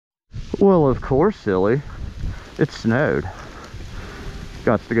Well, of course, silly. It snowed.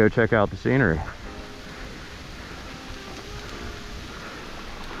 Got to go check out the scenery.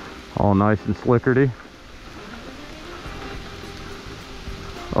 All nice and slickerty.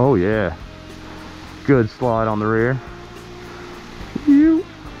 Oh yeah. Good slide on the rear. You.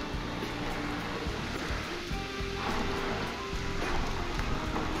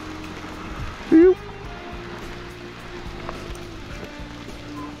 You.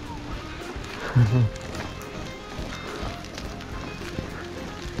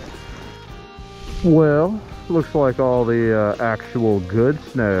 Well, looks like all the actual good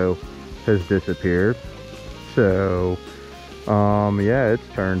snow has disappeared. So, yeah, it's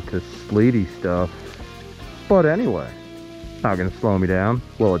turned to sleety stuff. But anyway, not gonna slow me down.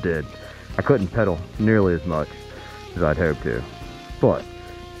 Well, it did. I couldn't pedal nearly as much as I'd hoped to. But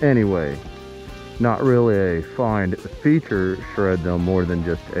anyway, not really a find feature shred though, more than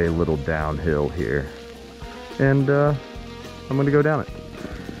just a little downhill here. And I'm gonna go down it.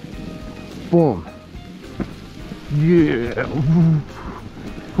 Boom. Yeah.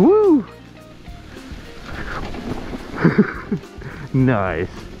 Woo. Nice.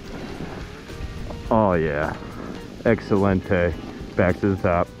 Oh yeah. Excelente. Back to the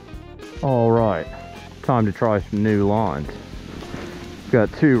top. All right. Time to try some new lines.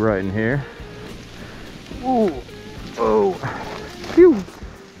 Got two right in here. Ooh. Oh. Phew.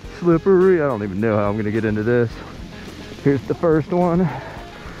 Slippery. I don't even know how I'm gonna get into this. Here's the first one.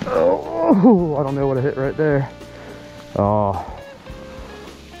 Oh, I don't know what I hit right there. Oh.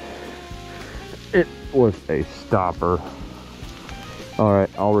 It was a stopper. All right,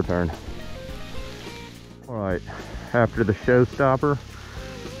 I'll return. All right, after the showstopper,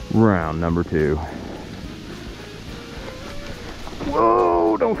 round number 2.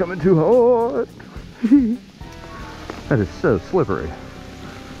 Whoa, don't come in too hard. That is so slippery.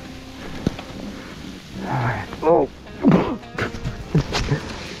 All right, oh.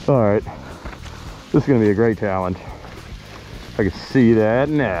 All right, this is gonna be a great challenge. I can see that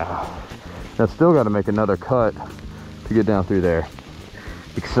now. I still got to make another cut to get down through there.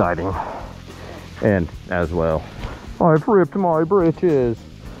 Exciting. And as well, I've ripped my britches,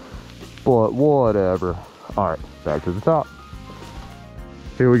 but whatever. All right, back to the top.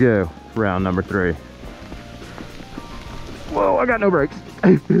 Here we go, round number 3. Whoa, I got no brakes.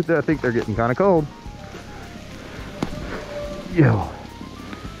 I think they're getting kind of cold. Yo.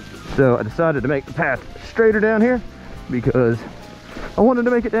 So I decided to make the path straighter down here because I wanted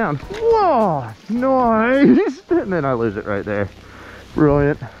to make it down. Whoa, nice. And then I lose it right there.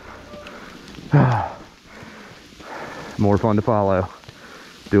 Brilliant. More fun to follow.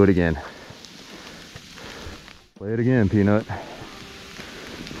 Do it again. Play it again, Peanut.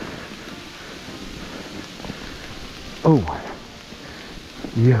 Oh,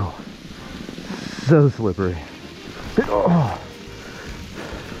 yo, so slippery. Oh.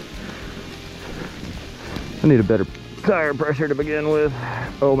 I need a better tire pressure to begin with.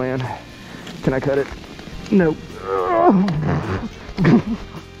 Oh man, can I cut it? Nope.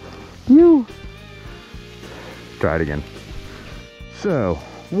 You. Try it again. So,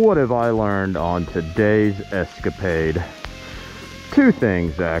 what have I learned on today's escapade? 2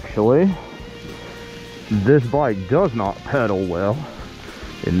 things actually. This bike does not pedal well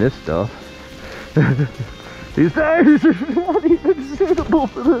in this stuff. These tires are not even suitable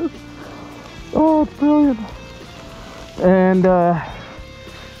for this. Oh, it's brilliant. And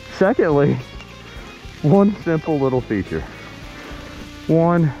secondly, one simple little feature.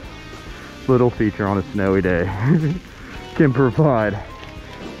 One little feature on a snowy day can provide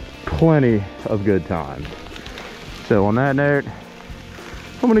plenty of good times. So on that note,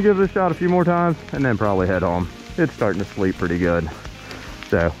 I'm gonna give this a shot a few more times and then probably head home. It's starting to sleep pretty good.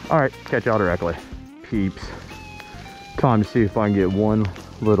 So, all right, catch y'all directly. Peeps, time to see if I can get one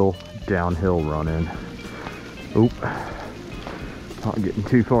little downhill run in. Oop, not getting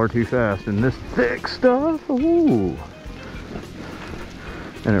too far too fast in this thick stuff. Ooh.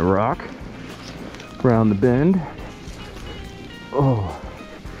 And a rock around the bend. Oh.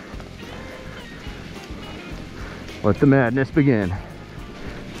 Let the madness begin.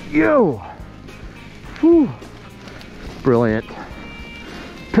 Yo! Whew. Brilliant.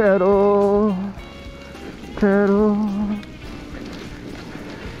 Pedal. Pedal.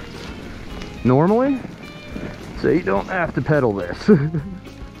 Normally, so you don't have to pedal this.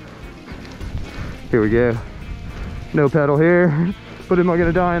 Here we go. No pedal here. But am I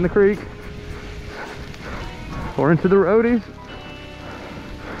gonna die in the creek? Or into the roadies?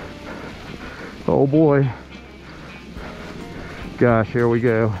 Oh boy. Gosh, here we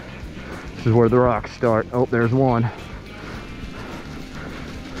go. This is where the rocks start. Oh, there's one.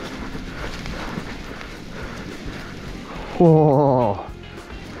 Whoa,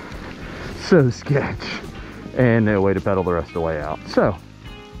 so sketch. And no way to pedal the rest of the way out. So,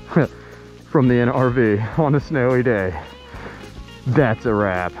 from the NRV on a snowy day, that's a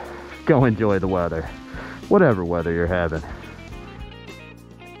wrap. Go enjoy the weather, whatever weather you're having.